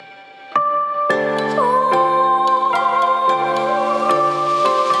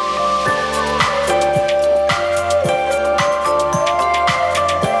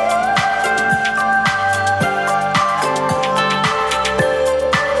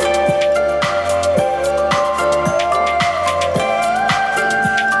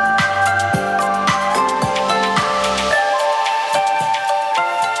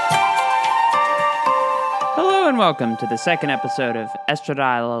welcome to the second episode of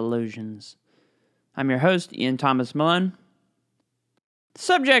Estradiol Illusions. I'm your host, Ian Thomas Malone. The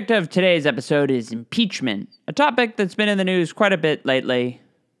subject of today's episode is impeachment, a topic that's been in the news quite a bit lately.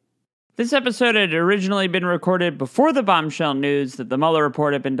 This episode had originally been recorded before the bombshell news that the Mueller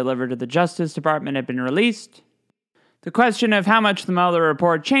Report had been delivered to the Justice Department had been released. The question of how much the Mueller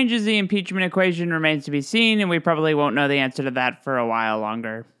Report changes the impeachment equation remains to be seen, and we probably won't know the answer to that for a while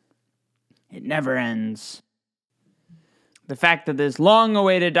longer. It never ends. The fact that this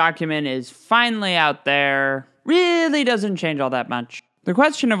long-awaited document is finally out there really doesn't change all that much. The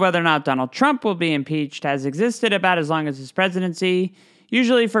question of whether or not Donald Trump will be impeached has existed about as long as his presidency,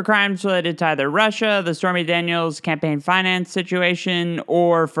 usually for crimes related to either Russia, the Stormy Daniels campaign finance situation,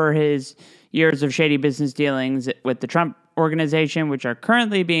 or for his years of shady business dealings with the Trump Organization, which are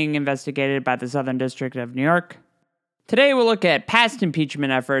currently being investigated by the Southern District of New York. Today we'll look at past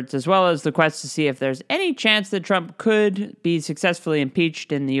impeachment efforts, as well as the quest to see if there's any chance that Trump could be successfully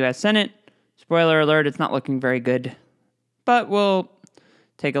impeached in the U.S. Senate. Spoiler alert, it's not looking very good. But we'll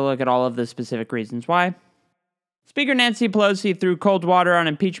take a look at all of the specific reasons why. Speaker Nancy Pelosi threw cold water on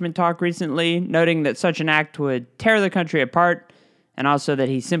impeachment talk recently, noting that such an act would tear the country apart, and also that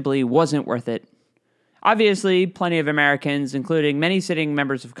he simply wasn't worth it. Obviously, plenty of Americans, including many sitting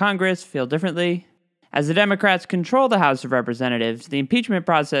members of Congress, feel differently. As the Democrats control the House of Representatives, the impeachment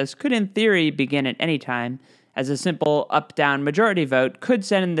process could in theory begin at any time, as a simple up-down majority vote could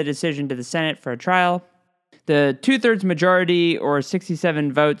send the decision to the Senate for a trial. The two-thirds majority, or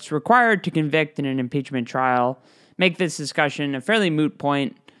 67 votes, required to convict in an impeachment trial make this discussion a fairly moot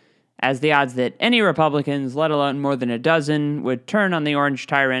point, as the odds that any Republicans, let alone more than a dozen, would turn on the orange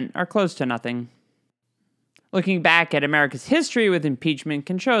tyrant are close to nothing. Looking back at America's history with impeachment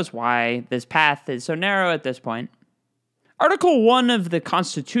can show us why this path is so narrow at this point. Article 1 of the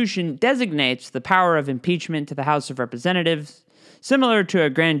Constitution designates the power of impeachment to the House of Representatives, similar to a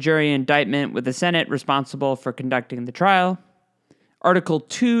grand jury indictment with the Senate responsible for conducting the trial. Article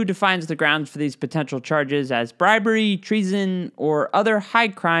 2 defines the grounds for these potential charges as bribery, treason, or other high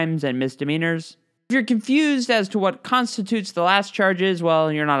crimes and misdemeanors. If you're confused as to what constitutes the last charges, well,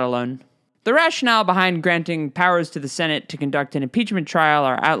 you're not alone. The rationale behind granting powers to the Senate to conduct an impeachment trial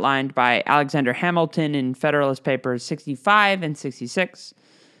are outlined by Alexander Hamilton in Federalist Papers 65 and 66.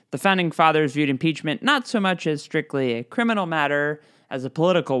 The Founding Fathers viewed impeachment not so much as strictly a criminal matter as a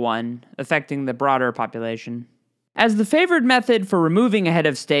political one, affecting the broader population. As the favored method for removing a head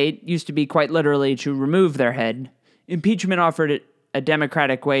of state used to be quite literally to remove their head, impeachment offered a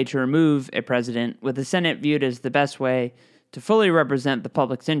democratic way to remove a president, with the Senate viewed as the best way to fully represent the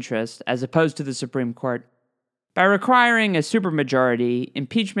public's interest, as opposed to the Supreme Court. By requiring a supermajority,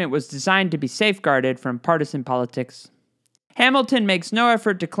 impeachment was designed to be safeguarded from partisan politics. Hamilton makes no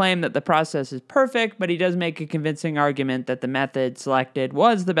effort to claim that the process is perfect, but he does make a convincing argument that the method selected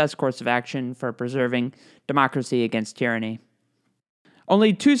was the best course of action for preserving democracy against tyranny.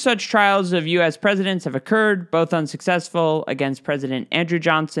 Only 2 such trials of U.S. presidents have occurred, both unsuccessful, against President Andrew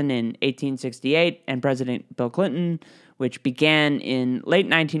Johnson in 1868 and President Bill Clinton, which began in late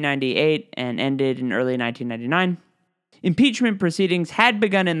 1998 and ended in early 1999. Impeachment proceedings had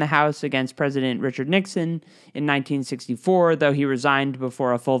begun in the House against President Richard Nixon in 1964, though he resigned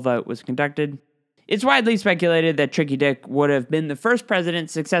before a full vote was conducted. It's widely speculated that Tricky Dick would have been the first president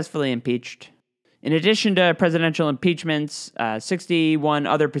successfully impeached. In addition to presidential impeachments, 61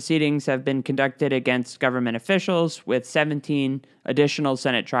 other proceedings have been conducted against government officials, with 17 additional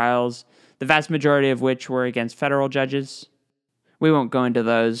Senate trials, the vast majority of which were against federal judges. We won't go into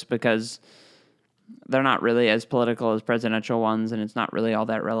those because they're not really as political as presidential ones, and it's not really all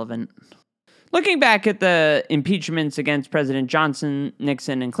that relevant. Looking back at the impeachments against President Johnson,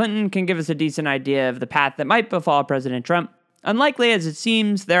 Nixon, and Clinton can give us a decent idea of the path that might befall President Trump. Unlikely as it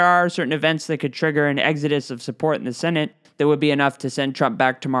seems, there are certain events that could trigger an exodus of support in the Senate that would be enough to send Trump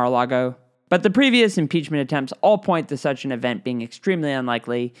back to Mar-a-Lago. But the previous impeachment attempts all point to such an event being extremely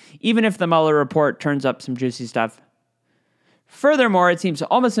unlikely, even if the Mueller report turns up some juicy stuff. Furthermore, it seems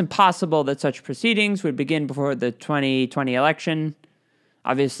almost impossible that such proceedings would begin before the 2020 election.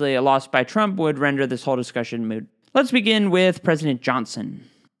 Obviously, a loss by Trump would render this whole discussion moot. Let's begin with President Johnson.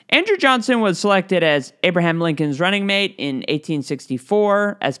 Andrew Johnson was selected as Abraham Lincoln's running mate in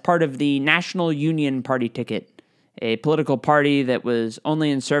 1864 as part of the National Union Party ticket, a political party that was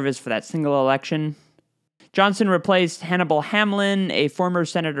only in service for that single election. Johnson replaced Hannibal Hamlin, a former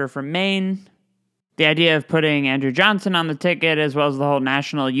senator from Maine. The idea of putting Andrew Johnson on the ticket, as well as the whole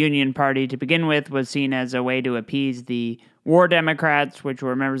National Union Party to begin with, was seen as a way to appease the War Democrats, which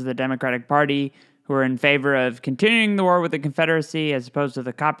were members of the Democratic Party, who were in favor of continuing the war with the Confederacy, as opposed to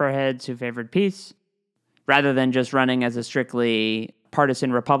the Copperheads who favored peace. Rather than just running as a strictly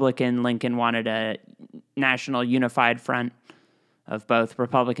partisan Republican, Lincoln wanted a national unified front of both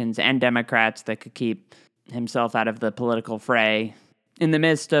Republicans and Democrats that could keep himself out of the political fray in the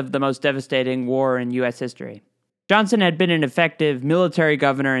midst of the most devastating war in U.S. history. Johnson had been an effective military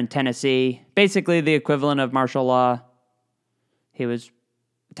governor in Tennessee, basically the equivalent of martial law. He was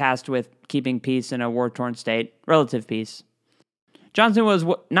tasked with keeping peace in a war-torn state, relative peace. Johnson was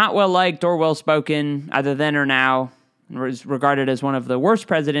not well-liked or well-spoken, either then or now, and was regarded as one of the worst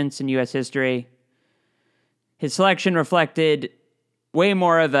presidents in U.S. history. His selection reflected way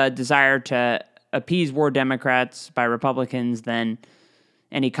more of a desire to appease war Democrats by Republicans than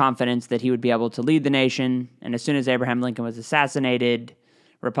any confidence that he would be able to lead the nation. And as soon as Abraham Lincoln was assassinated,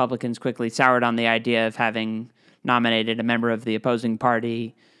 Republicans quickly soured on the idea of having nominated a member of the opposing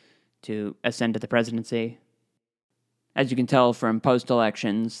party to ascend to the presidency. As you can tell from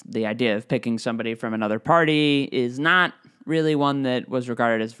post-elections, the idea of picking somebody from another party is not really one that was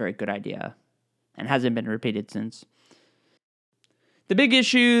regarded as a very good idea, and hasn't been repeated since. The big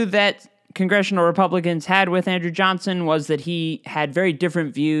issue that congressional Republicans had with Andrew Johnson was that he had very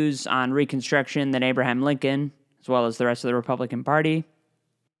different views on Reconstruction than Abraham Lincoln, as well as the rest of the Republican Party.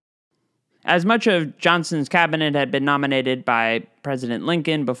 As much of Johnson's cabinet had been nominated by President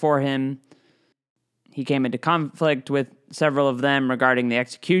Lincoln before him, he came into conflict with several of them regarding the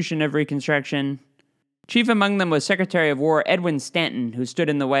execution of Reconstruction. Chief among them was Secretary of War Edwin Stanton, who stood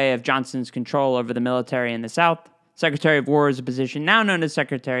in the way of Johnson's control over the military in the South. Secretary of War is a position now known as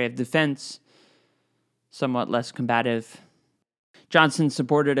Secretary of Defense, somewhat less combative. Johnson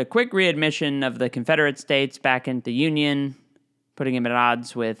supported a quick readmission of the Confederate States back into the Union, putting him at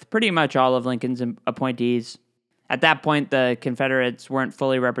odds with pretty much all of Lincoln's appointees. At that point, the Confederates weren't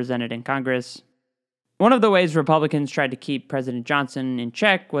fully represented in Congress. One of the ways Republicans tried to keep President Johnson in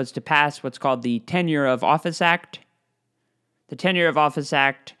check was to pass what's called the Tenure of Office Act. The Tenure of Office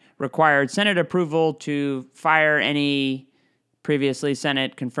Act required Senate approval to fire any previously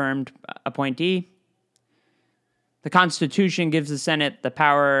Senate-confirmed appointee. The Constitution gives the Senate the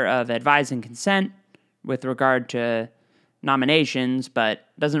power of advise and consent with regard to nominations, but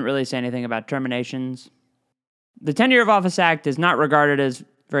doesn't really say anything about terminations. The Tenure of Office Act is not regarded as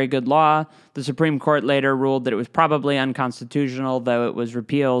very good law. The Supreme Court later ruled that it was probably unconstitutional, though it was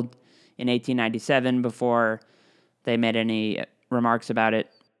repealed in 1897 before they made any remarks about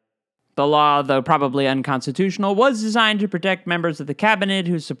it. The law, though probably unconstitutional, was designed to protect members of the cabinet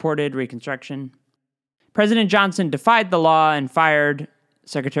who supported Reconstruction. President Johnson defied the law and fired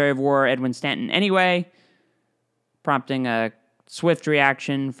Secretary of War Edwin Stanton anyway, prompting a swift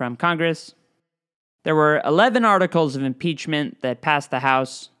reaction from Congress. There were 11 articles of impeachment that passed the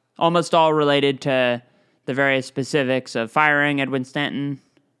House, almost all related to the various specifics of firing Edwin Stanton.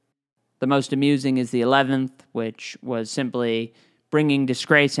 The most amusing is the 11th, which was simply bringing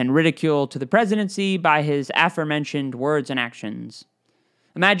disgrace and ridicule to the presidency by his aforementioned words and actions.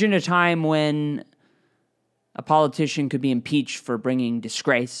 Imagine a time when a politician could be impeached for bringing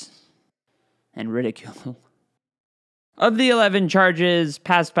disgrace and ridicule. Of the 11 charges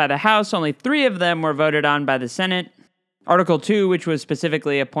passed by the House, only 3 of them were voted on by the Senate. Article 2, which was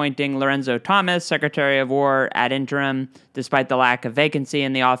specifically appointing Lorenzo Thomas Secretary of War ad interim, despite the lack of vacancy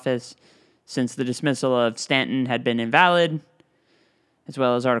in the office, since the dismissal of Stanton had been invalid, as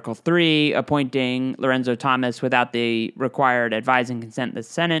well as Article 3, appointing Lorenzo Thomas without the required advise and consent of the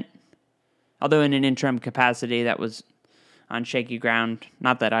Senate. Although in an interim capacity, that was on shaky ground.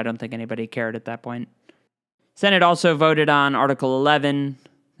 Not that I don't think anybody cared at that point. Senate also voted on Article 11.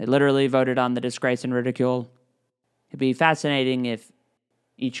 They literally voted on the disgrace and ridicule. It'd be fascinating if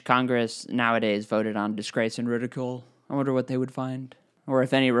each Congress nowadays voted on disgrace and ridicule. I wonder what they would find. Or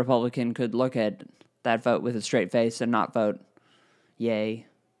if any Republican could look at that vote with a straight face and not vote yay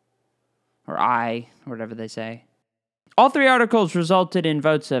or aye, or whatever they say. All 3 articles resulted in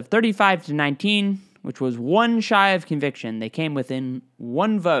votes of 35 to 19, which was one shy of conviction. They came within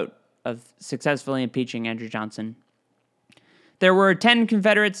 1 vote of successfully impeaching Andrew Johnson. There were 10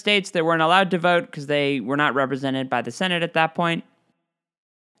 Confederate states that weren't allowed to vote because they were not represented by the Senate at that point.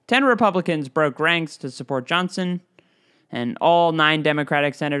 10 Republicans broke ranks to support Johnson, and all 9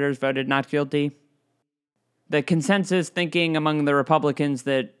 Democratic senators voted not guilty. The consensus thinking among the Republicans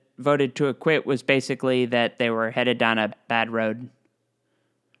that voted to acquit was basically that they were headed down a bad road.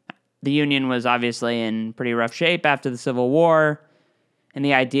 The Union was obviously in pretty rough shape after the Civil War, and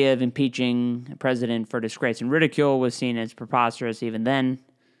the idea of impeaching a president for disgrace and ridicule was seen as preposterous even then.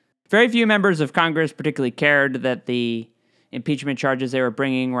 Very few members of Congress particularly cared that the impeachment charges they were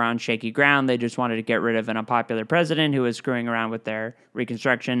bringing were on shaky ground. They just wanted to get rid of an unpopular president who was screwing around with their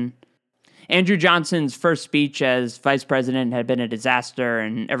Reconstruction. Andrew Johnson's first speech as vice president had been a disaster,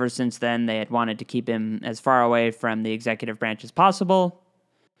 and ever since then they had wanted to keep him as far away from the executive branch as possible.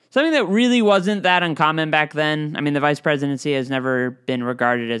 Something that really wasn't that uncommon back then. I mean, the vice presidency has never been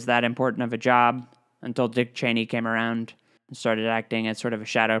regarded as that important of a job until Dick Cheney came around and started acting as sort of a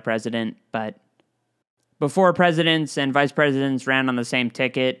shadow president. But before presidents and vice presidents ran on the same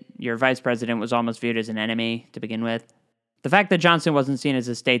ticket, your vice president was almost viewed as an enemy to begin with. The fact that Johnson wasn't seen as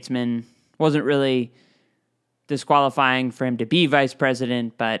a statesman wasn't really disqualifying for him to be vice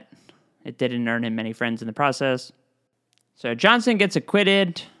president, but it didn't earn him many friends in the process. So Johnson gets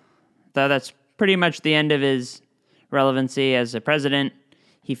acquitted, though that's pretty much the end of his relevancy as a president.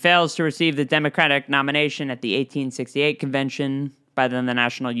 He fails to receive the Democratic nomination at the 1868 convention. By then, the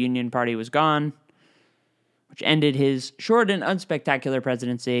National Union Party was gone, which ended his short and unspectacular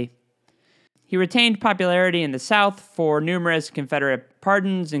presidency. He retained popularity in the South for numerous Confederate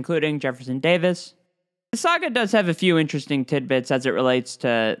pardons, including Jefferson Davis. The saga does have a few interesting tidbits as it relates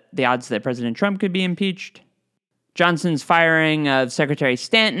to the odds that President Trump could be impeached. Johnson's firing of Secretary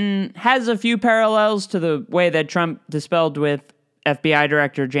Stanton has a few parallels to the way that Trump dispelled with FBI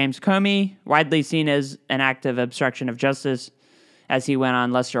Director James Comey, widely seen as an act of obstruction of justice, as he went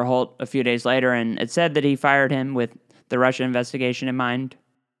on Lester Holt a few days later, and it said that he fired him with the Russia investigation in mind.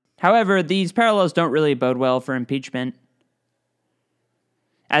 However, these parallels don't really bode well for impeachment.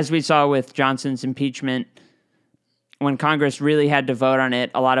 As we saw with Johnson's impeachment, when Congress really had to vote on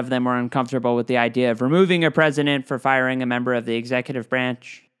it, a lot of them were uncomfortable with the idea of removing a president for firing a member of the executive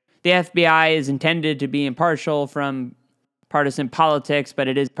branch. The FBI is intended to be impartial from partisan politics, but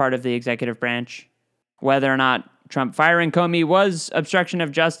it is part of the executive branch. Whether or not Trump firing Comey was obstruction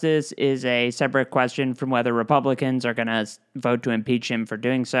of justice is a separate question from whether Republicans are going to vote to impeach him for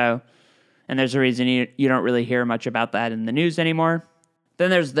doing so. And there's a reason you don't really hear much about that in the news anymore. Then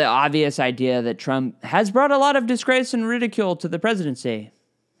there's the obvious idea that Trump has brought a lot of disgrace and ridicule to the presidency.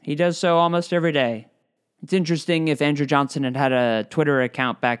 He does so almost every day. It's interesting if Andrew Johnson had had a Twitter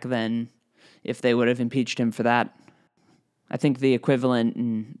account back then, if they would have impeached him for that. I think the equivalent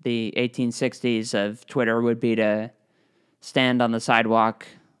in the 1860s of Twitter would be to stand on the sidewalk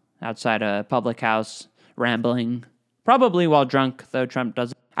outside a public house, rambling, probably while drunk, though Trump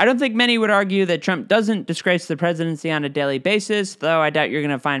doesn't. I don't think many would argue that Trump doesn't disgrace the presidency on a daily basis, though I doubt you're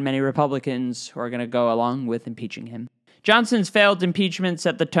going to find many Republicans who are going to go along with impeaching him. Johnson's failed impeachment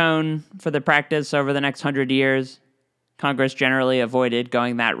set the tone for the practice over the next 100 years. Congress generally avoided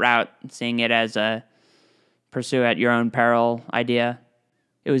going that route, seeing it as a pursue at your own peril idea.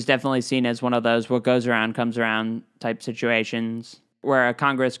 It was definitely seen as one of those what goes around comes around type situations where a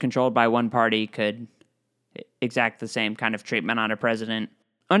Congress controlled by one party could exact the same kind of treatment on a president.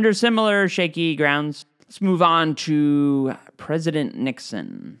 Under similar shaky grounds, let's move on to President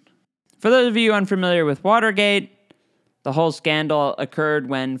Nixon. For those of you unfamiliar with Watergate, the whole scandal occurred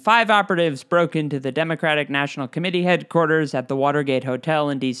when 5 operatives broke into the Democratic National Committee headquarters at the Watergate Hotel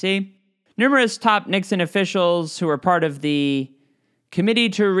in D.C. Numerous top Nixon officials who were part of the Committee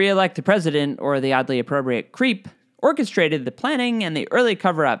to Re-elect the President, or the oddly appropriate CREEP, orchestrated the planning and the early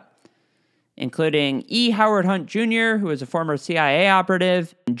cover-up, including E. Howard Hunt Jr., who was a former CIA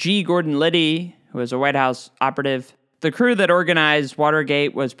operative, and G. Gordon Liddy, who was a White House operative. The crew that organized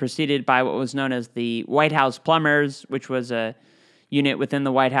Watergate was preceded by what was known as the White House Plumbers, which was a unit within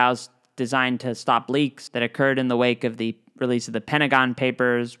the White House designed to stop leaks that occurred in the wake of the release of the Pentagon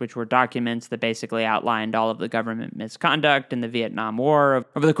Papers, which were documents that basically outlined all of the government misconduct in the Vietnam War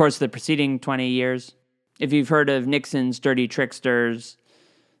over the course of the preceding 20 years. If you've heard of Nixon's dirty tricksters,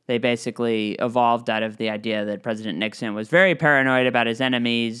 they basically evolved out of the idea that President Nixon was very paranoid about his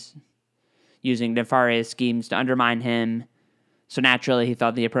enemies, using nefarious schemes to undermine him. So naturally, he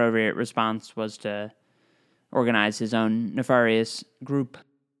thought the appropriate response was to organize his own nefarious group.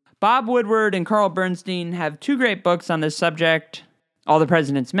 Bob Woodward and Carl Bernstein have 2 great books on this subject: All the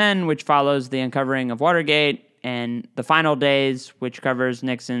President's Men, which follows the uncovering of Watergate, and The Final Days, which covers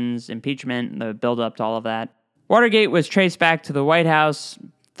Nixon's impeachment and the build-up to all of that. Watergate was traced back to the White House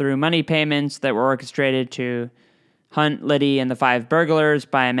through money payments that were orchestrated to Hunt, Liddy, and the 5 burglars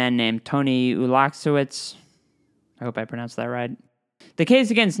by a man named Tony Ulaksowicz. I hope I pronounced that right. The case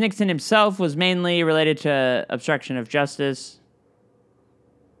against Nixon himself was mainly related to obstruction of justice.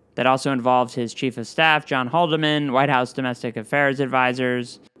 That also involved his chief of staff, John Haldeman, White House domestic affairs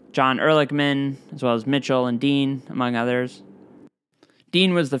advisors, John Ehrlichman, as well as Mitchell and Dean, among others.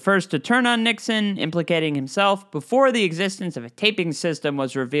 Dean was the first to turn on Nixon, implicating himself before the existence of a taping system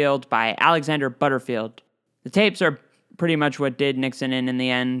was revealed by Alexander Butterfield. The tapes are pretty much what did Nixon in the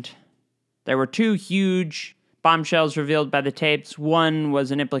end. There were 2 huge bombshells revealed by the tapes. One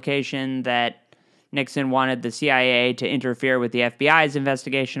was an implication that Nixon wanted the CIA to interfere with the FBI's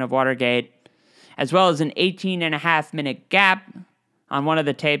investigation of Watergate, as well as an 18-and-a-half-minute gap on one of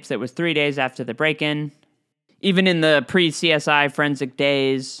the tapes that was 3 days after the break-in. Even in the pre-CSI forensic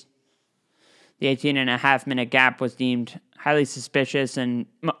days, the 18-and-a-half-minute gap was deemed highly suspicious and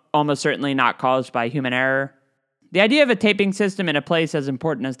almost certainly not caused by human error. The idea of a taping system in a place as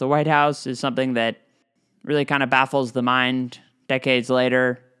important as the White House is something that really kind of baffles the mind decades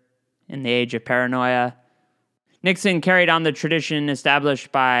later in the age of paranoia. Nixon carried on the tradition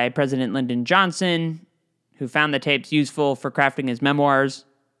established by President Lyndon Johnson, who found the tapes useful for crafting his memoirs.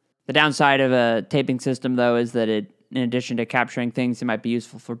 The downside of a taping system, though, is that it, in addition to capturing things that might be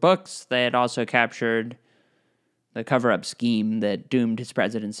useful for books, they had also captured the cover-up scheme that doomed his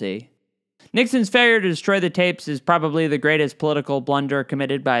presidency. Nixon's failure to destroy the tapes is probably the greatest political blunder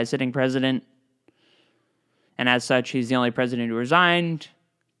committed by a sitting president. And as such, he's the only president who resigned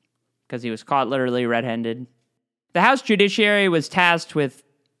because he was caught literally red-handed. The House Judiciary was tasked with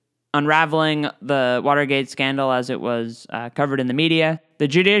unraveling the Watergate scandal as it was covered in the media. The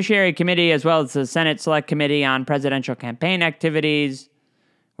Judiciary Committee, as well as the Senate Select Committee on Presidential Campaign Activities,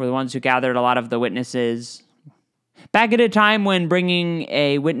 were the ones who gathered a lot of the witnesses. Back at a time when bringing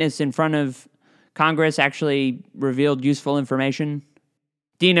a witness in front of Congress actually revealed useful information,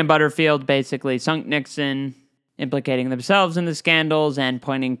 Dean and Butterfield basically sunk Nixon, implicating themselves in the scandals and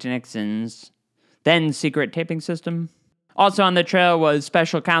pointing to Nixon's then secret taping system. Also on the trail was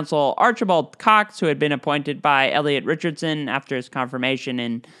special counsel Archibald Cox, who had been appointed by Elliot Richardson after his confirmation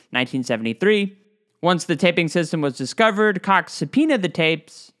in 1973. Once the taping system was discovered, Cox subpoenaed the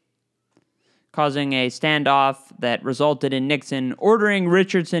tapes, causing a standoff that resulted in Nixon ordering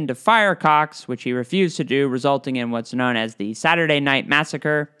Richardson to fire Cox, which he refused to do, resulting in what's known as the Saturday Night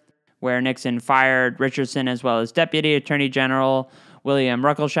Massacre, where Nixon fired Richardson as well as Deputy Attorney General William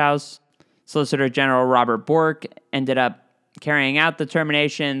Ruckelshaus. Solicitor General Robert Bork ended up carrying out the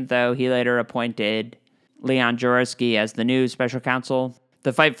termination, though he later appointed Leon Jaworski as the new special counsel.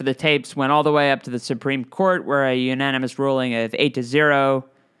 The fight for the tapes went all the way up to the Supreme Court, where a unanimous ruling of 8-0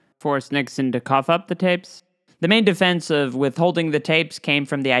 forced Nixon to cough up the tapes. The main defense of withholding the tapes came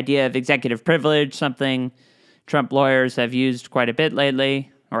from the idea of executive privilege, something Trump lawyers have used quite a bit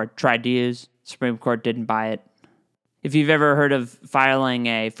lately, or tried to use. Supreme Court didn't buy it. If you've ever heard of filing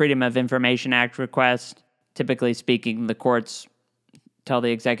a Freedom of Information Act request, typically speaking, the courts tell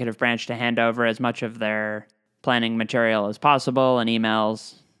the executive branch to hand over as much of their planning material as possible, and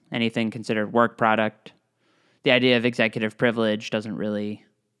emails, anything considered work product. The idea of executive privilege doesn't really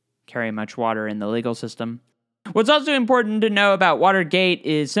carry much water in the legal system. What's also important to know about Watergate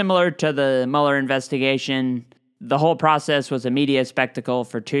is similar to the Mueller investigation. The whole process was a media spectacle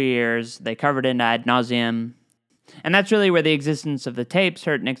for 2 years. They covered it ad nauseum. And that's really where the existence of the tapes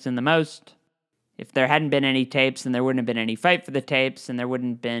hurt Nixon the most. If there hadn't been any tapes, then there wouldn't have been any fight for the tapes, and there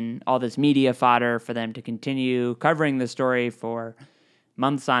wouldn't have been all this media fodder for them to continue covering the story for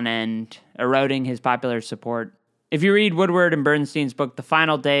months on end, eroding his popular support. If you read Woodward and Bernstein's book, The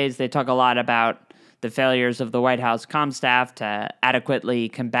Final Days, they talk a lot about the failures of the White House comm staff to adequately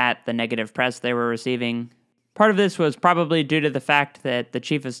combat the negative press they were receiving. Part of this was probably due to the fact that the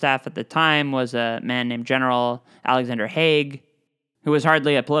chief of staff at the time was a man named General Alexander Haig, who was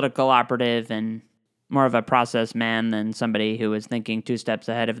hardly a political operative and more of a process man than somebody who was thinking 2 steps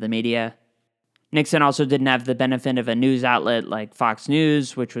ahead of the media. Nixon also didn't have the benefit of a news outlet like Fox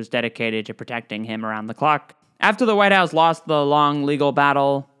News, which was dedicated to protecting him around the clock. After the White House lost the long legal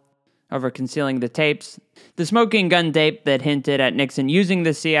battle over concealing the tapes, the smoking gun tape that hinted at Nixon using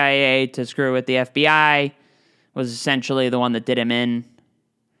the CIA to screw with the FBI was essentially the one that did him in,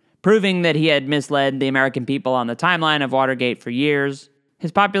 proving that he had misled the American people on the timeline of Watergate for years.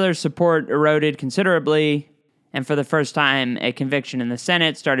 His popular support eroded considerably, and for the first time, a conviction in the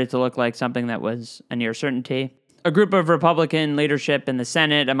Senate started to look like something that was a near certainty. A group of Republican leadership in the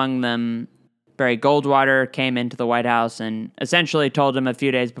Senate, among them Barry Goldwater, came into the White House and essentially told him a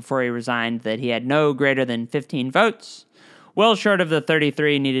few days before he resigned that he had no greater than 15 votes, well short of the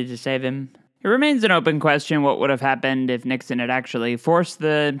 33 needed to save him. It remains an open question what would have happened if Nixon had actually forced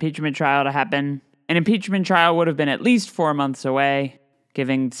the impeachment trial to happen. An impeachment trial would have been at least 4 months away,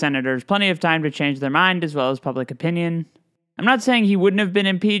 giving senators plenty of time to change their mind as well as public opinion. I'm not saying he wouldn't have been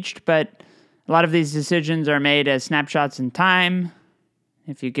impeached, but a lot of these decisions are made as snapshots in time.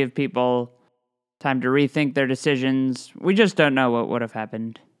 If you give people time to rethink their decisions, we just don't know what would have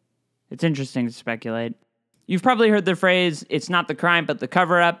happened. It's interesting to speculate. You've probably heard the phrase, "It's not the crime but the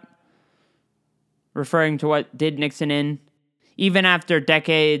cover-up," referring to what did Nixon in. Even after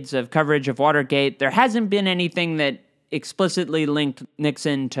decades of coverage of Watergate, there hasn't been anything that explicitly linked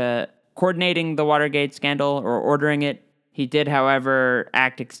Nixon to coordinating the Watergate scandal or ordering it. He did, however,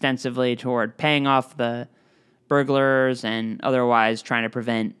 act extensively toward paying off the burglars and otherwise trying to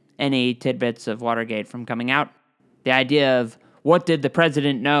prevent any tidbits of Watergate from coming out. The idea of what did the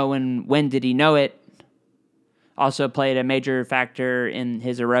president know and when did he know it also played a major factor in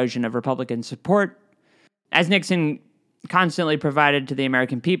his erosion of Republican support, as Nixon constantly provided to the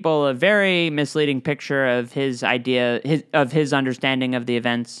American people a very misleading picture of his understanding of the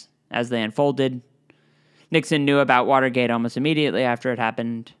events as they unfolded. Nixon knew about Watergate almost immediately after it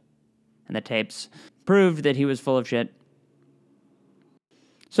happened, and the tapes proved that he was full of shit.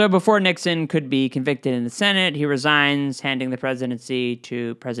 So before Nixon could be convicted in the Senate, he resigns, handing the presidency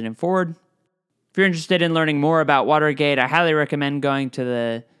to President Ford. If you're interested in learning more about Watergate, I highly recommend going to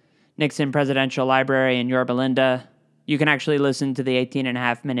the Nixon Presidential Library in Yorba Linda. You can actually listen to the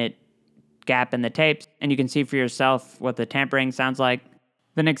 18.5-minute gap in the tapes, and you can see for yourself what the tampering sounds like.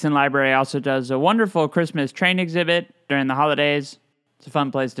 The Nixon Library also does a wonderful Christmas train exhibit during the holidays. It's a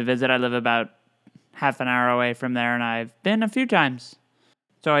fun place to visit. I live about half an hour away from there, and I've been a few times.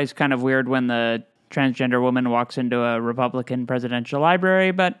 It's always kind of weird when the transgender woman walks into a Republican presidential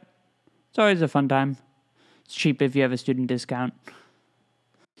library, but it's always a fun time. It's cheap if you have a student discount.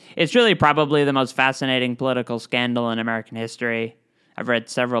 It's really probably the most fascinating political scandal in American history. I've read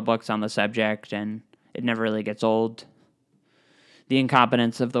several books on the subject, and it never really gets old. The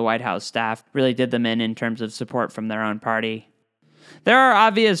incompetence of the White House staff really did them in terms of support from their own party. There are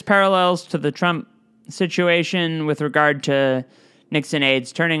obvious parallels to the Trump situation with regard to Nixon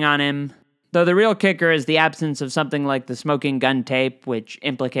aides turning on him, though the real kicker is the absence of something like the smoking gun tape, which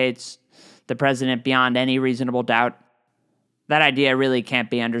implicates the president beyond any reasonable doubt. That idea really can't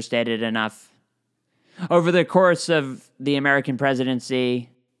be understated enough. Over the course of the American presidency,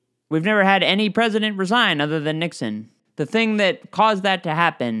 we've never had any president resign other than Nixon. The thing that caused that to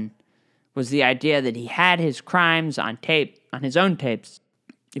happen was the idea that he had his crimes on tape, on his own tapes.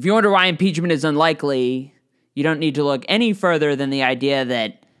 If you wonder why impeachment is unlikely, you don't need to look any further than the idea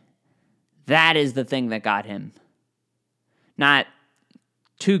that that is the thing that got him. Not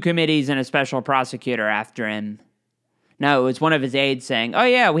 2 committees and a special prosecutor after him. No, it was one of his aides saying, "Oh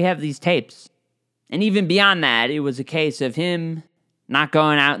yeah, we have these tapes." And even beyond that, it was a case of him not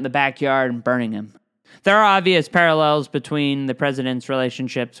going out in the backyard and burning them. There are obvious parallels between the president's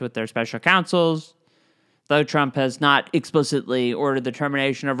relationships with their special counsels. Though Trump has not explicitly ordered the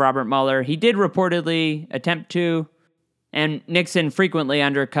termination of Robert Mueller, he did reportedly attempt to, and Nixon frequently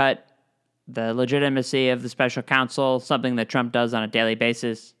undercut the legitimacy of the special counsel, something that Trump does on a daily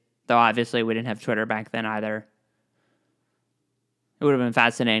basis, though obviously we didn't have Twitter back then either. It would have been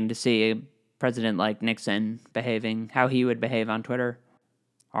fascinating to see a president like Nixon how he would behave on Twitter.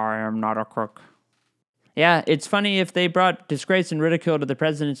 I am not a crook. Yeah, it's funny if they brought disgrace and ridicule to the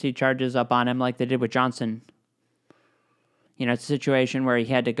presidency charges up on him like they did with Johnson. You know, it's a situation where he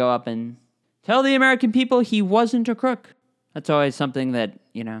had to go up and tell the American people he wasn't a crook. That's always something that,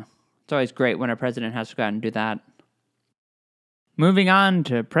 it's always great when a president has to go out and do that. Moving on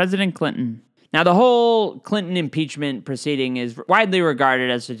to President Clinton. Now, the whole Clinton impeachment proceeding is widely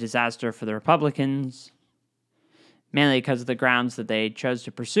regarded as a disaster for the Republicans, mainly because of the grounds that they chose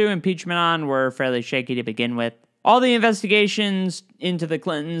to pursue impeachment on were fairly shaky to begin with. All the investigations into the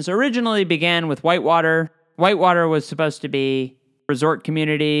Clintons originally began with Whitewater. Whitewater was supposed to be a resort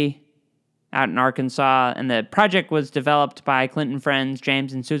community out in Arkansas, and the project was developed by Clinton friends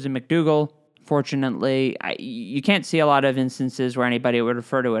James and Susan McDougal. Fortunately, you can't see a lot of instances where anybody would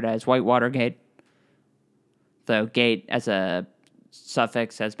refer to it as Whitewater Gate, though gate as a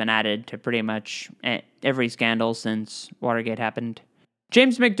suffix has been added to pretty much every scandal since Watergate happened.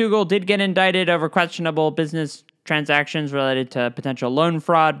 James McDougal did get indicted over questionable business transactions related to potential loan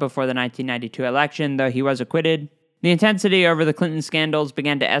fraud before the 1992 election, though he was acquitted. The intensity over the Clinton scandals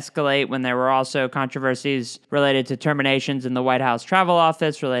began to escalate when there were also controversies related to terminations in the White House Travel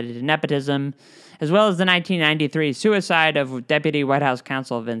Office related to nepotism, as well as the 1993 suicide of Deputy White House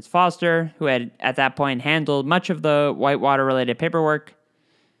Counsel Vince Foster, who had at that point handled much of the Whitewater-related paperwork.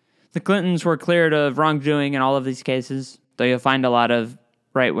 The Clintons were cleared of wrongdoing in all of these cases, though you'll find a lot of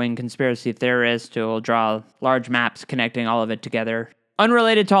right-wing conspiracy theorists who will draw large maps connecting all of it together.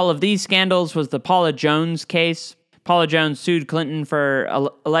 Unrelated to all of these scandals was the Paula Jones case. Paula Jones sued Clinton for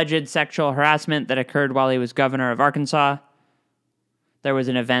alleged sexual harassment that occurred while he was governor of Arkansas. There was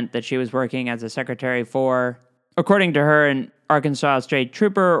an event that she was working as a secretary for. According to her, an Arkansas state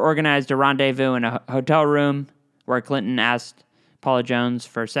trooper organized a rendezvous in a hotel room where Clinton asked Paula Jones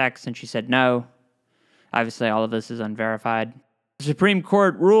for sex, and she said no. Obviously, all of this is unverified. The Supreme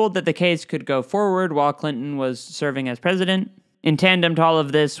Court ruled that the case could go forward while Clinton was serving as president. In tandem to all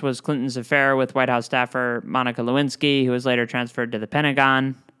of this was Clinton's affair with White House staffer Monica Lewinsky, who was later transferred to the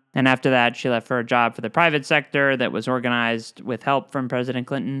Pentagon. And after that, she left for a job for the private sector that was organized with help from President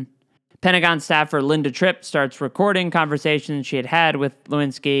Clinton. Pentagon staffer Linda Tripp starts recording conversations she had had with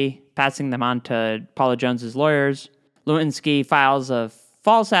Lewinsky, passing them on to Paula Jones's lawyers. Lewinsky files a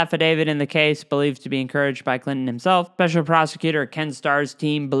false affidavit in the case, believed to be encouraged by Clinton himself. Special prosecutor Ken Starr's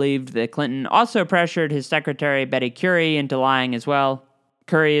team believed that Clinton also pressured his secretary Betty Curie into lying as well.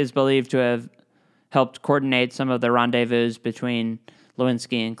 Curie is believed to have helped coordinate some of the rendezvous between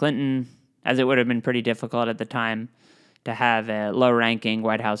Lewinsky and Clinton, as it would have been pretty difficult at the time to have a low-ranking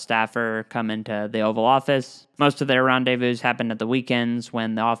White House staffer come into the Oval Office. Most of their rendezvous happened at the weekends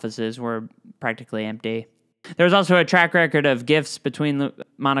when the offices were practically empty. There was also a track record of gifts between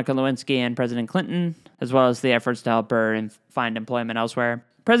Monica Lewinsky and President Clinton, as well as the efforts to help her find employment elsewhere.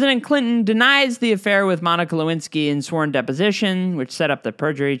 President Clinton denies the affair with Monica Lewinsky in sworn deposition, which set up the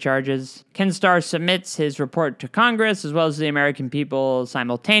perjury charges. Ken Starr submits his report to Congress, as well as the American people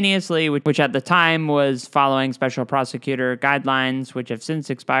simultaneously, which at the time was following special prosecutor guidelines, which have since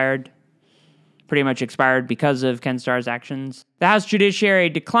expired. Pretty much expired because of Ken Starr's actions. The House Judiciary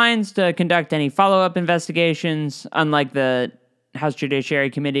declines to conduct any follow-up investigations, unlike the House Judiciary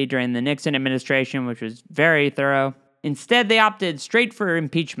Committee during the Nixon administration, which was very thorough. Instead, they opted straight for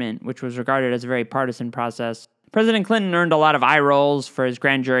impeachment, which was regarded as a very partisan process. President Clinton earned a lot of eye rolls for his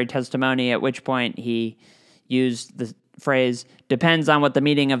grand jury testimony, at which point he used the phrase, "depends on what the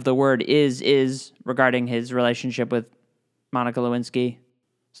meaning of the word is," regarding his relationship with Monica Lewinsky.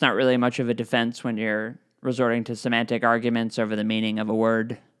 It's not really much of a defense when you're resorting to semantic arguments over the meaning of a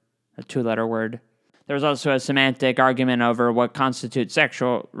word, a two-letter word. There was also a semantic argument over what constitutes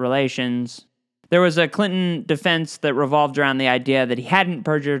sexual relations. There was a Clinton defense that revolved around the idea that he hadn't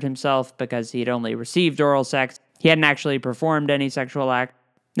perjured himself because he'd only received oral sex. He hadn't actually performed any sexual act.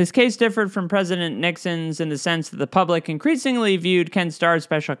 This case differed from President Nixon's in the sense that the public increasingly viewed Ken Starr's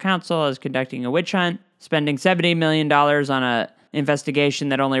special counsel as conducting a witch hunt, spending $70 million on an investigation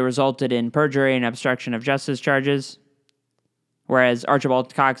that only resulted in perjury and obstruction of justice charges, whereas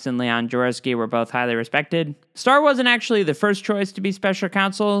Archibald Cox and Leon Jaworski were both highly respected. Starr wasn't actually the first choice to be special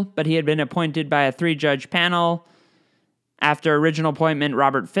counsel, but he had been appointed by a 3-judge panel. After original appointment,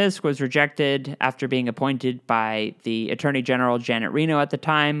 Robert Fisk was rejected after being appointed by the Attorney General Janet Reno at the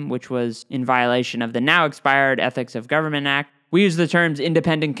time, which was in violation of the now expired Ethics of Government Act. We use the terms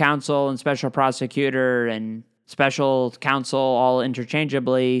independent counsel and special prosecutor and special counsel all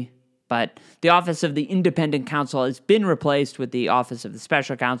interchangeably, but the office of the independent counsel has been replaced with the office of the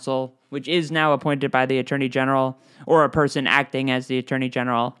special counsel, which is now appointed by the Attorney General or a person acting as the Attorney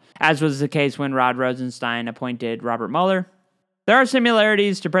General, as was the case when Rod Rosenstein appointed Robert Mueller. There are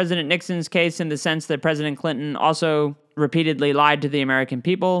similarities to President Nixon's case in the sense that President Clinton also repeatedly lied to the American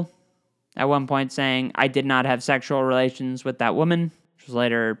people, at one point saying, "I did not have sexual relations with that woman," which was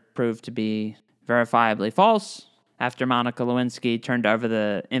later proved to be verifiably false, after Monica Lewinsky turned over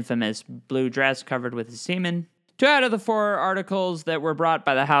the infamous blue dress covered with his semen. 2 out of the 4 articles that were brought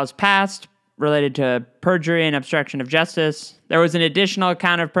by the House passed, related to perjury and obstruction of justice. There was an additional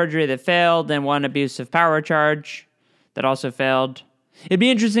count of perjury that failed, and one abuse of power charge that also failed. It'd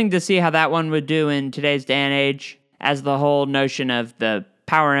be interesting to see how that one would do in today's day and age, as the whole notion of the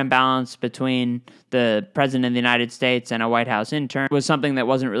power imbalance between the President of the United States and a White House intern was something that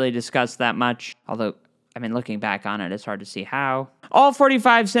wasn't really discussed that much, although, looking back on it, it's hard to see how. All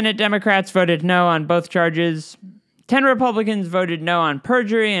 45 Senate Democrats voted no on both charges. 10 Republicans voted no on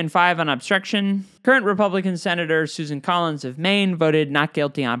perjury and 5 on obstruction. Current Republican Senator Susan Collins of Maine voted not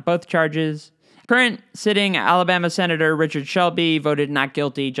guilty on both charges. Current sitting Alabama Senator Richard Shelby voted not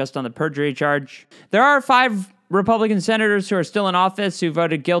guilty just on the perjury charge. There are 5 Republican senators who are still in office who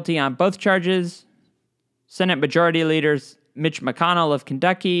voted guilty on both charges. Senate Majority Leaders Mitch McConnell of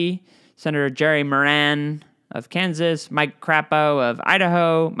Kentucky, Senator Jerry Moran of Kansas, Mike Crapo of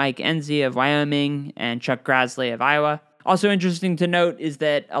Idaho, Mike Enzi of Wyoming, and Chuck Grassley of Iowa. Also interesting to note is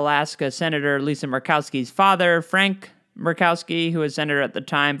that Alaska Senator Lisa Murkowski's father, Frank Murkowski, who was senator at the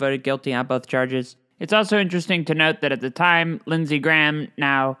time, voted guilty on both charges. It's also interesting to note that at the time, Lindsey Graham,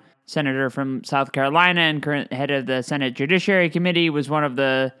 now senator from South Carolina and current head of the Senate Judiciary Committee, was one of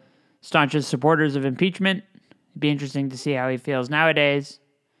the staunchest supporters of impeachment. It'd be interesting to see how he feels nowadays.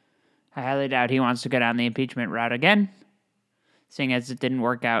 I highly doubt he wants to go down the impeachment route again, seeing as it didn't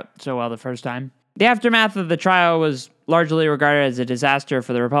work out so well the first time. The aftermath of the trial was largely regarded as a disaster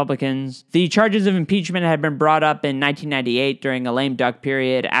for the Republicans. The charges of impeachment had been brought up in 1998 during a lame duck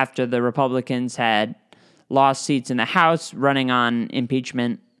period after the Republicans had lost seats in the House running on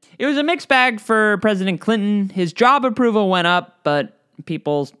impeachment. It was a mixed bag for President Clinton. His job approval went up, but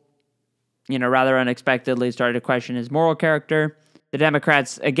people, rather unexpectedly started to question his moral character. The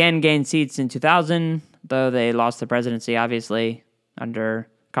Democrats again gained seats in 2000, though they lost the presidency, obviously, under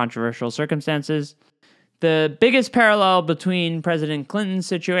controversial circumstances. The biggest parallel between President Clinton's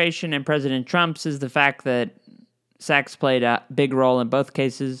situation and President Trump's is the fact that sex played a big role in both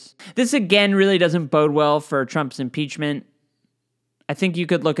cases. This, again, really doesn't bode well for Trump's impeachment. I think you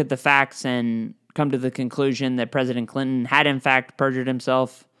could look at the facts and come to the conclusion that President Clinton had, in fact, perjured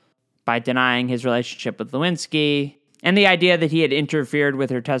himself by denying his relationship with Lewinsky. And the idea that he had interfered with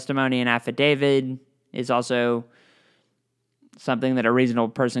her testimony and affidavit is also something that a reasonable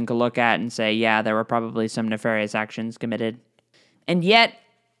person could look at and say, yeah, there were probably some nefarious actions committed. And yet,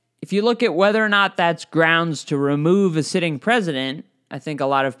 if you look at whether or not that's grounds to remove a sitting president, I think a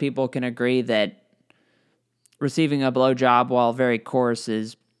lot of people can agree that receiving a blowjob while very coarse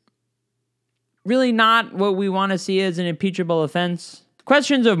is really not what we want to see as an impeachable offense.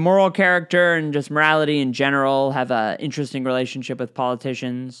 Questions of moral character and just morality in general have an interesting relationship with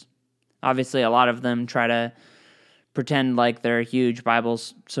politicians. Obviously, a lot of them try to pretend like they're huge Bible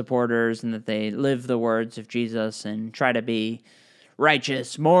supporters and that they live the words of Jesus and try to be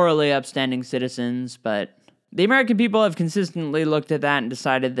righteous, morally upstanding citizens, but the American people have consistently looked at that and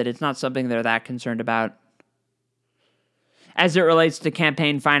decided that it's not something they're that concerned about. As it relates to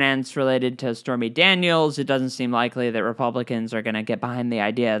campaign finance related to Stormy Daniels, it doesn't seem likely that Republicans are going to get behind the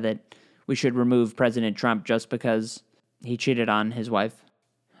idea that we should remove President Trump just because he cheated on his wife.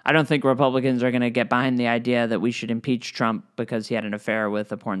 I don't think Republicans are going to get behind the idea that we should impeach Trump because he had an affair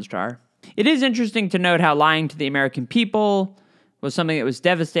with a porn star. It is interesting to note how lying to the American people was something that was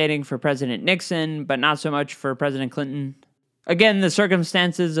devastating for President Nixon, but not so much for President Clinton. Again, the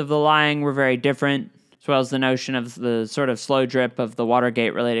circumstances of the lying were very different, as well as the notion of the sort of slow drip of the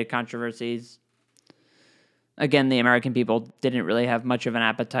Watergate-related controversies. Again, the American people didn't really have much of an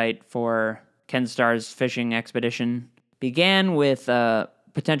appetite for Ken Starr's fishing expedition. Began with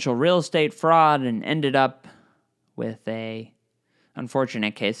potential real estate fraud and ended up with a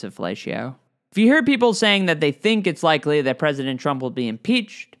unfortunate case of fellatio. If you hear people saying that they think it's likely that President Trump will be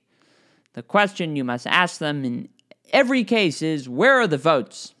impeached, the question you must ask them in every case is, where are the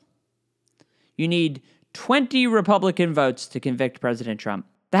votes? You need 20 Republican votes to convict President Trump.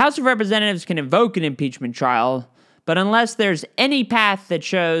 The House of Representatives can invoke an impeachment trial, but unless there's any path that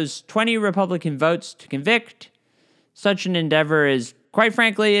shows 20 Republican votes to convict, such an endeavor is, quite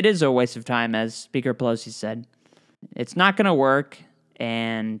frankly, it is a waste of time, as Speaker Pelosi said. It's not going to work,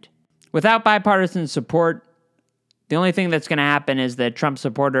 and without bipartisan support, the only thing that's going to happen is that Trump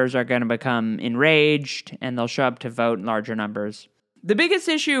supporters are going to become enraged, and they'll show up to vote in larger numbers. The biggest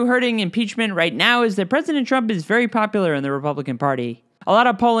issue hurting impeachment right now is that President Trump is very popular in the Republican Party. A lot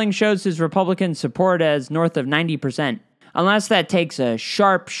of polling shows his Republican support as north of 90%. Unless that takes a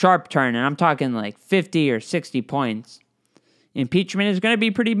sharp turn, and I'm talking like 50 or 60 points, impeachment is going to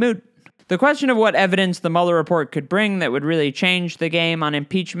be pretty moot. The question of what evidence the Mueller Report could bring that would really change the game on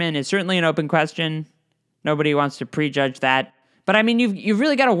impeachment is certainly an open question. Nobody wants to prejudge that. But I mean, you've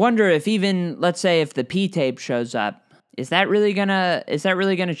really got to wonder if even, let's say, if the P tape shows up, is that really gonna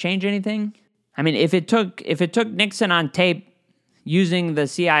change anything? I mean, if it took Nixon on tape using the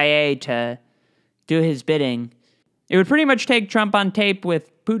CIA to do his bidding, it would pretty much take Trump on tape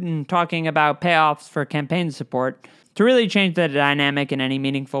with Putin talking about payoffs for campaign support to really change the dynamic in any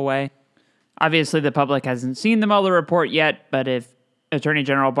meaningful way. Obviously, the public hasn't seen the Mueller report yet, but if Attorney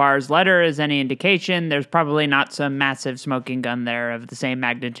General Barr's letter is any indication, there's probably not some massive smoking gun there of the same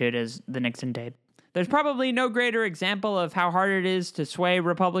magnitude as the Nixon tape. There's probably no greater example of how hard it is to sway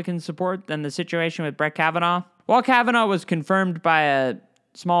Republican support than the situation with Brett Kavanaugh. While Kavanaugh was confirmed by a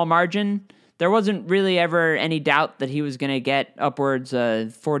small margin, there wasn't really ever any doubt that he was going to get upwards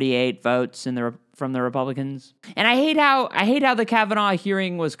of 48 votes from the Republicans. And I hate how the Kavanaugh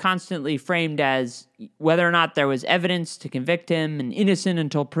hearing was constantly framed as whether or not there was evidence to convict him and innocent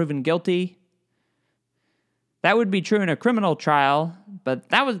until proven guilty. That would be true in a criminal trial, but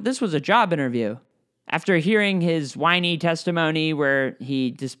this was a job interview. After hearing his whiny testimony where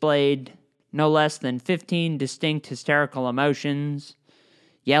he displayed no less than 15 distinct hysterical emotions,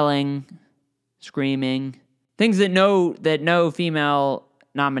 yelling, screaming, things that no female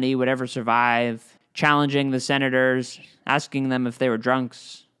nominee would ever survive, challenging the senators, asking them if they were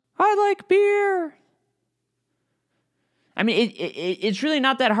drunks. I like beer. I mean, it's really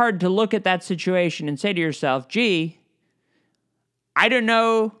not that hard to look at that situation and say to yourself, gee, I don't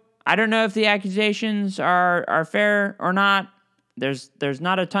know if the accusations are fair or not. There's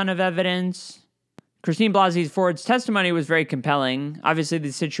not a ton of evidence. Christine Blasey Ford's testimony was very compelling. Obviously,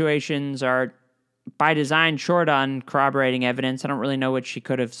 these situations are by design short on corroborating evidence. I don't really know what she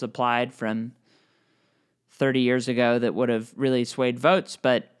could have supplied from 30 years ago that would have really swayed votes,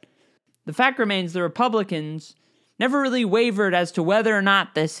 but the fact remains the Republicans never really wavered as to whether or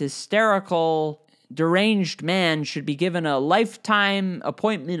not this hysterical, deranged man should be given a lifetime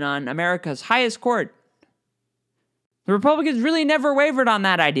appointment on America's highest court. The Republicans really never wavered on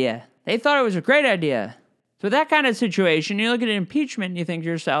that idea. They thought it was a great idea. So that kind of situation, you look at impeachment and you think to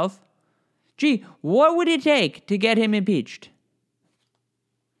yourself, gee, what would it take to get him impeached?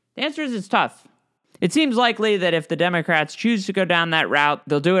 The answer is it's tough. It seems likely that if the Democrats choose to go down that route,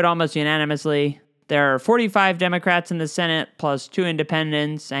 they'll do it almost unanimously. There are 45 Democrats in the Senate, plus 2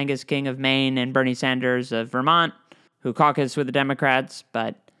 independents, Angus King of Maine and Bernie Sanders of Vermont, who caucus with the Democrats.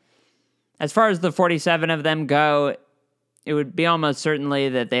 But as far as the 47 of them go, it would be almost certainly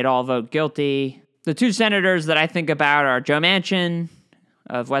that they'd all vote guilty. The 2 senators that I think about are Joe Manchin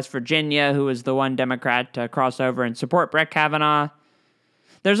of West Virginia, who was the one Democrat to cross over and support Brett Kavanaugh.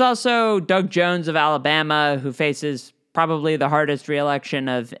 There's also Doug Jones of Alabama, who faces probably the hardest re-election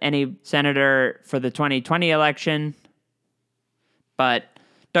of any senator for the 2020 election. But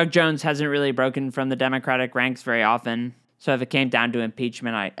Doug Jones hasn't really broken from the Democratic ranks very often. So if it came down to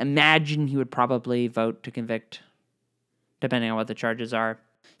impeachment, I imagine he would probably vote to convict, depending on what the charges are.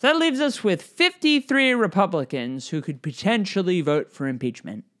 So that leaves us with 53 Republicans who could potentially vote for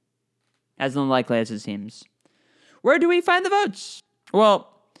impeachment, as unlikely as it seems. Where do we find the votes? Well,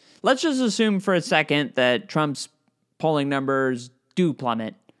 let's just assume for a second that Trump's polling numbers do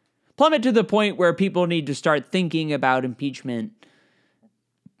plummet. Plummet to the point where people need to start thinking about impeachment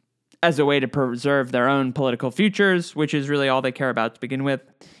as a way to preserve their own political futures, which is really all they care about to begin with.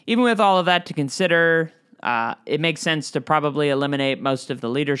 Even with all of that to consider, it makes sense to probably eliminate most of the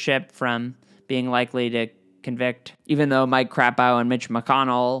leadership from being likely to convict, even though Mike Crapo and Mitch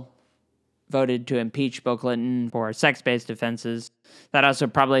McConnell voted to impeach Bill Clinton for sex-based offenses. That also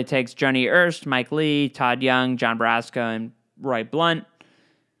probably takes Joni Ernst, Mike Lee, Todd Young, John Barrasso, and Roy Blunt,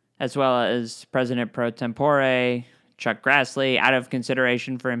 as well as President pro tempore Chuck Grassley, out of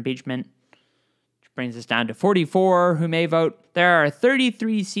consideration for impeachment, which brings us down to 44 who may vote. There are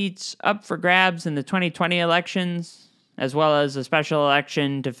 33 seats up for grabs in the 2020 elections, as well as a special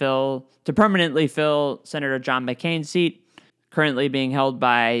election to permanently fill Senator John McCain's seat, currently being held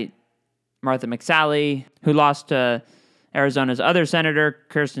by Martha McSally, who lost to Arizona's other senator,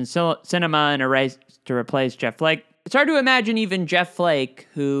 Kirsten Sinema, in a race to replace Jeff Flake. It's hard to imagine even Jeff Flake,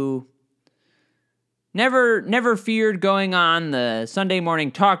 who never feared going on the Sunday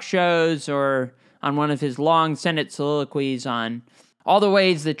morning talk shows or on one of his long Senate soliloquies on all the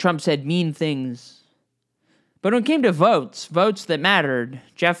ways that Trump said mean things. But when it came to votes that mattered,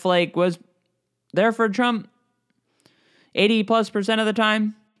 Jeff Flake was there for Trump 80+% of the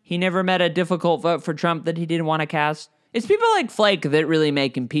time. He never met a difficult vote for Trump that he didn't want to cast. It's people like Flake that really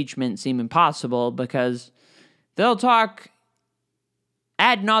make impeachment seem impossible, because they'll talk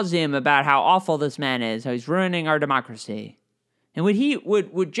ad nauseum about how awful this man is, how he's ruining our democracy. And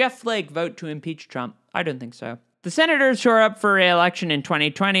would Jeff Flake vote to impeach Trump? I don't think so. The senators who are up for re-election in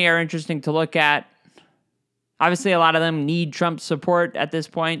 2020 are interesting to look at. Obviously, a lot of them need Trump's support at this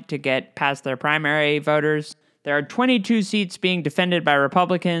point to get past their primary voters. There are 22 seats being defended by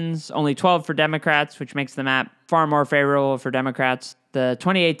Republicans, only 12 for Democrats, which makes the map far more favorable for Democrats. The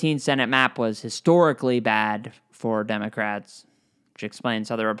 2018 Senate map was historically bad for Democrats, which explains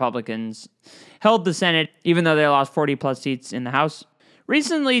how the Republicans held the Senate, even though they lost 40-plus seats in the House.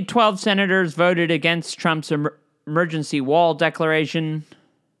 Recently, 12 senators voted against Trump's emergency wall declaration,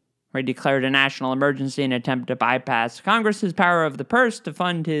 where he declared a national emergency in an attempt to bypass Congress's power of the purse to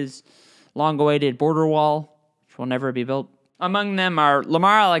fund his long-awaited border wall, which will never be built. Among them are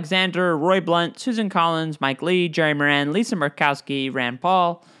Lamar Alexander, Roy Blunt, Susan Collins, Mike Lee, Jerry Moran, Lisa Murkowski, Rand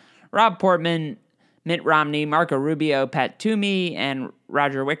Paul, Rob Portman, Mitt Romney, Marco Rubio, Pat Toomey, and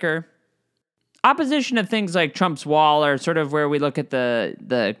Roger Wicker. Opposition of things like Trump's wall are sort of where we look at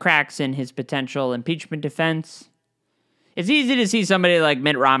the cracks in his potential impeachment defense. It's easy to see somebody like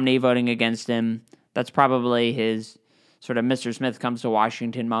Mitt Romney voting against him. That's probably his sort of Mr. Smith comes to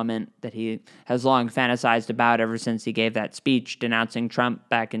Washington moment that he has long fantasized about ever since he gave that speech denouncing Trump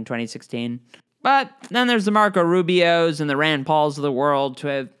back in 2016. But then there's the Marco Rubios and the Rand Pauls of the world who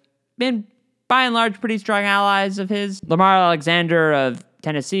have been, by and large, pretty strong allies of his. Lamar Alexander of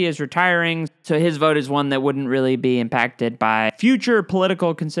Tennessee is retiring, so his vote is one that wouldn't really be impacted by future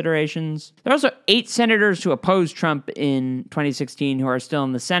political considerations. There are also 8 senators who opposed Trump in 2016 who are still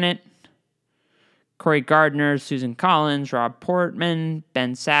in the Senate. Cory Gardner, Susan Collins, Rob Portman,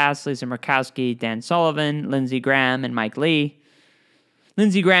 Ben Sass, Lisa Murkowski, Dan Sullivan, Lindsey Graham, and Mike Lee.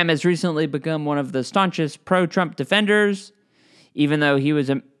 Lindsey Graham has recently become one of the staunchest pro-Trump defenders, even though he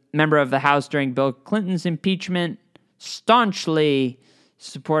was a member of the House during Bill Clinton's impeachment, staunchly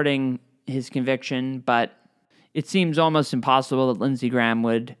supporting his conviction, but it seems almost impossible that Lindsey Graham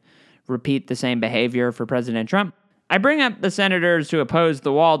would repeat the same behavior for President Trump. I bring up the senators who opposed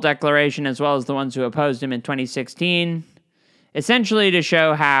the Wall Declaration as well as the ones who opposed him in 2016, essentially to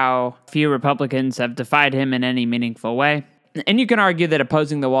show how few Republicans have defied him in any meaningful way. And you can argue that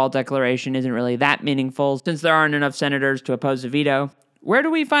opposing the Wall Declaration isn't really that meaningful since there aren't enough senators to oppose a veto. Where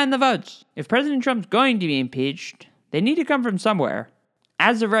do we find the votes? If President Trump's going to be impeached, they need to come from somewhere.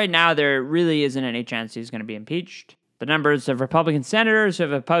 As of right now, there really isn't any chance he's going to be impeached. The numbers of Republican senators who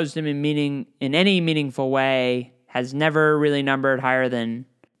have opposed him in any meaningful way has never really numbered higher than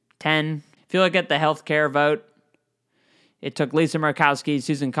 10. If you look at the healthcare vote, it took Lisa Murkowski,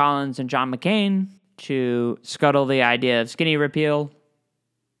 Susan Collins, and John McCain to scuttle the idea of skinny repeal.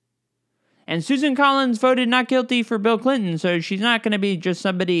 And Susan Collins voted not guilty for Bill Clinton, so she's not going to be just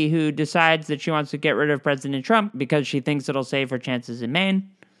somebody who decides that she wants to get rid of President Trump because she thinks it'll save her chances in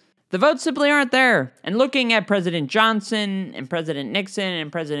Maine. The votes simply aren't there. And looking at President Johnson and President Nixon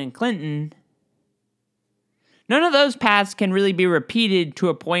and President Clinton, none of those paths can really be repeated to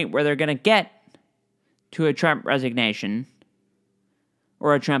a point where they're going to get to a Trump resignation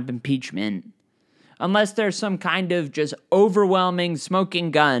or a Trump impeachment, unless there's some kind of just overwhelming smoking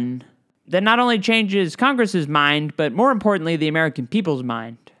gun that not only changes Congress's mind, but more importantly, the American people's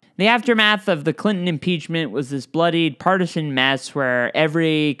mind. The aftermath of the Clinton impeachment was this bloodied partisan mess where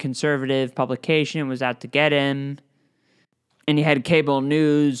every conservative publication was out to get him, and you had cable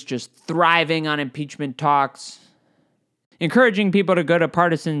news just thriving on impeachment talks, encouraging people to go to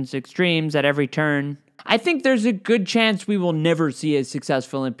partisan extremes at every turn. I think there's a good chance we will never see a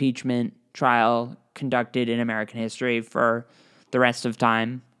successful impeachment trial conducted in American history for the rest of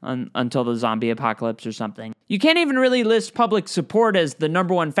time, until the zombie apocalypse or something. You can't even really list public support as the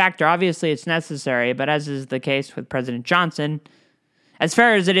number one factor. Obviously, it's necessary, but as is the case with President Johnson, as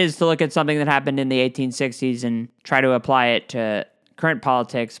fair as it is to look at something that happened in the 1860s and try to apply it to current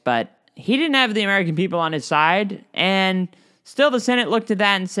politics, but he didn't have the American people on his side, and still the Senate looked at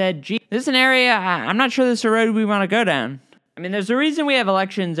that and said, gee, this is an area, I'm not sure this is a road we want to go down. I mean, there's a reason we have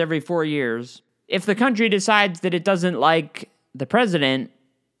elections every 4 years. If the country decides that it doesn't like the president,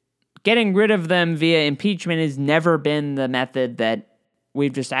 getting rid of them via impeachment has never been the method that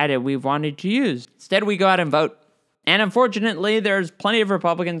we've decided we've wanted to use. Instead, we go out and vote. And unfortunately, there's plenty of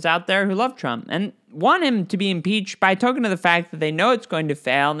Republicans out there who love Trump and want him to be impeached by token of the fact that they know it's going to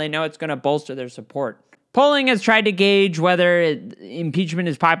fail and they know it's going to bolster their support. Polling has tried to gauge whether impeachment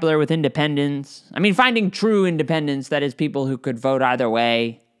is popular with independents. I mean, finding true independents, that is people who could vote either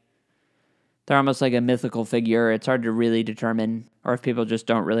way. They're almost like a mythical figure. It's hard to really determine, or if people just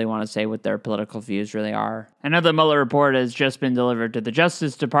don't really want to say what their political views really are. I know the Mueller Report has just been delivered to the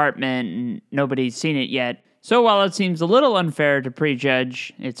Justice Department, and nobody's seen it yet. So while it seems a little unfair to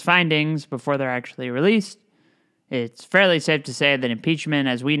prejudge its findings before they're actually released, it's fairly safe to say that impeachment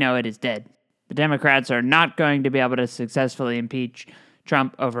as we know it is dead. The Democrats are not going to be able to successfully impeach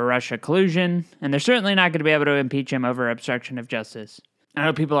Trump over Russia collusion, and they're certainly not going to be able to impeach him over obstruction of justice. I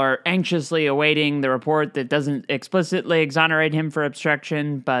know people are anxiously awaiting the report that doesn't explicitly exonerate him for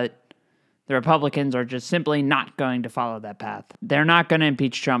obstruction, but the Republicans are just simply not going to follow that path. They're not going to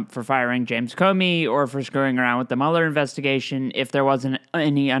impeach Trump for firing James Comey or for screwing around with the Mueller investigation if there wasn't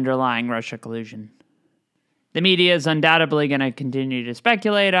any underlying Russia collusion. The media is undoubtedly going to continue to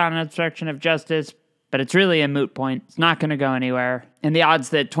speculate on obstruction of justice, but it's really a moot point. It's not going to go anywhere. And the odds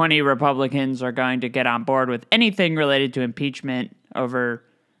that 20 Republicans are going to get on board with anything related to impeachment over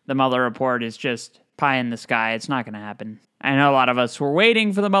the Mueller Report is just pie in the sky. It's not going to happen. I know a lot of us were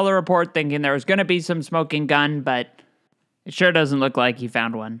waiting for the Mueller Report thinking there was going to be some smoking gun, but it sure doesn't look like he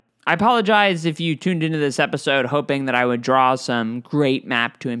found one. I apologize if you tuned into this episode hoping that I would draw some great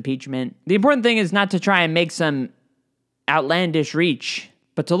map to impeachment. The important thing is not to try and make some outlandish reach,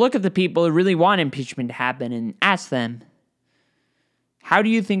 but to look at the people who really want impeachment to happen and ask them, how do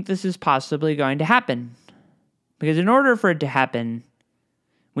you think this is possibly going to happen? Because in order for it to happen,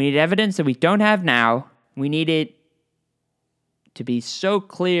 we need evidence that we don't have now. We need it to be so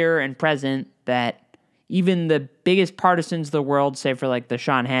clear and present that even the biggest partisans of the world, say for like the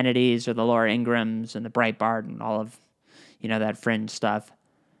Sean Hannitys or the Laura Ingrams and the Breitbart and all of, that fringe stuff,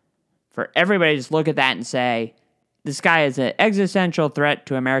 for everybody to just look at that and say, this guy is an existential threat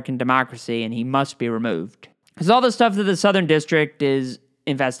to American democracy and he must be removed. Because all the stuff that the Southern District is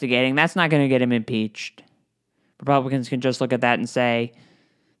investigating. That's not going to get him impeached. Republicans can just look at that and say,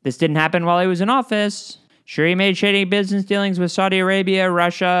 this didn't happen while he was in office. Sure, he made shady business dealings with Saudi Arabia,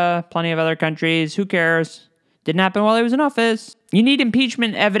 Russia, plenty of other countries. Who cares? Didn't happen while he was in office. You need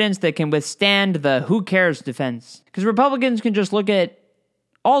impeachment evidence that can withstand the who cares defense. Because Republicans can just look at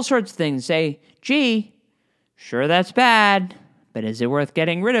all sorts of things, say, gee, sure that's bad, but is it worth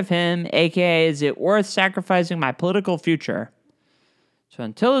getting rid of him? AKA, is it worth sacrificing my political future? So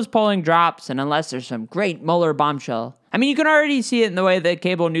until his polling drops, and unless there's some great Mueller bombshell, I mean, you can already see it in the way that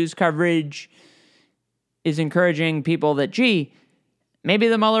cable news coverage is encouraging people that, gee, maybe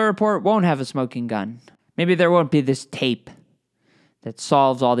the Mueller report won't have a smoking gun. Maybe there won't be this tape that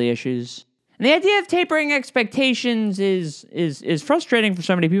solves all the issues. And the idea of tapering expectations is frustrating for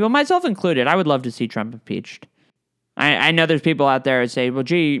so many people, myself included. I would love to see Trump impeached. I know there's people out there who say, well,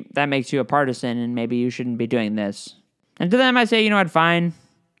 gee, that makes you a partisan, and maybe you shouldn't be doing this. And to them, I say, you know what, fine.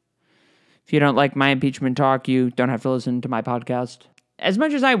 If you don't like my impeachment talk, you don't have to listen to my podcast. As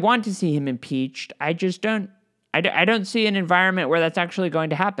much as I want to see him impeached, I just don't see an environment where that's actually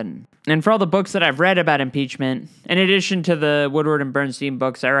going to happen. And for all the books that I've read about impeachment, in addition to the Woodward and Bernstein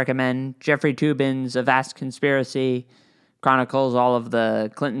books, I recommend Jeffrey Toobin's A Vast Conspiracy, chronicles all of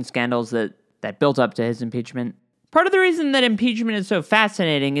the Clinton scandals that built up to his impeachment. Part of the reason that impeachment is so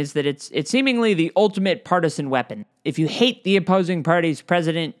fascinating is that it's seemingly the ultimate partisan weapon. If you hate the opposing party's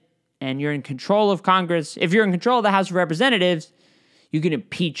president and you're in control of Congress, if you're in control of the House of Representatives, you can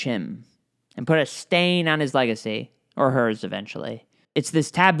impeach him and put a stain on his legacy, or hers eventually. It's this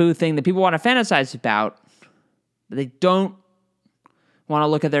taboo thing that people want to fantasize about, but they don't want to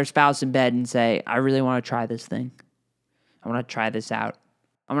look at their spouse in bed and say, I really want to try this thing. I want to try this out.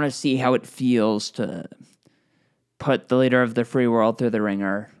 I want to see how it feels to put the leader of the free world through the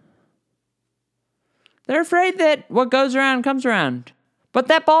ringer. They're afraid that what goes around comes around. But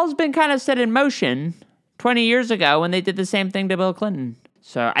that ball's been kind of set in motion 20 years ago when they did the same thing to Bill Clinton.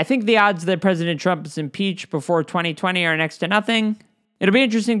 So I think the odds that President Trump is impeached before 2020 are next to nothing. It'll be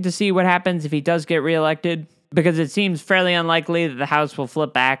interesting to see what happens if he does get reelected, because it seems fairly unlikely that the House will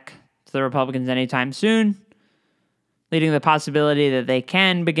flip back to the Republicans anytime soon, leading to the possibility that they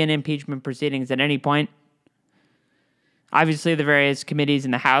can begin impeachment proceedings at any point. Obviously, the various committees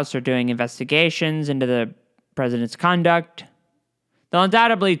in the House are doing investigations into the president's conduct. They'll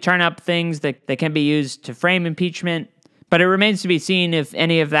undoubtedly turn up things that can be used to frame impeachment, but it remains to be seen if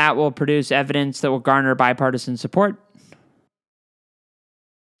any of that will produce evidence that will garner bipartisan support.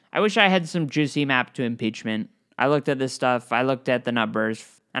 I wish I had some juicy map to impeachment. I looked at this stuff, I looked at the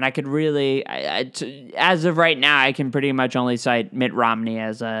numbers, and I could really, as of right now, I can pretty much only cite Mitt Romney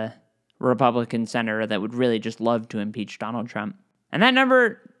as a Republican senator that would really just love to impeach Donald Trump. And that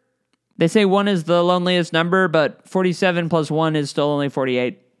number, they say 1 is the loneliest number, but 47 plus 1 is still only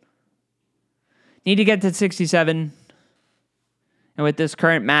 48. Need to get to 67. And with this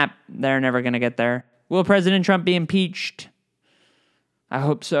current map, they're never going to get there. Will President Trump be impeached? I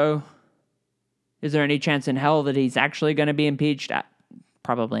hope so. Is there any chance in hell that he's actually going to be impeached?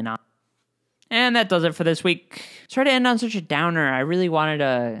 Probably not. And that does it for this week. Sorry to end on such a downer. I really wanted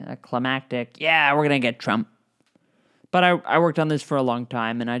a climactic, yeah, we're going to get Trump. But I worked on this for a long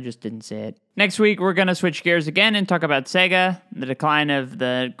time, and I just didn't see it. Next week, we're going to switch gears again and talk about Sega, the decline of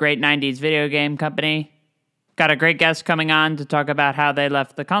the great 90s video game company. Got a great guest coming on to talk about how they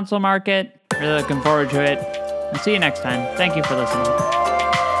left the console market. Really looking forward to it. And see you next time. Thank you for listening.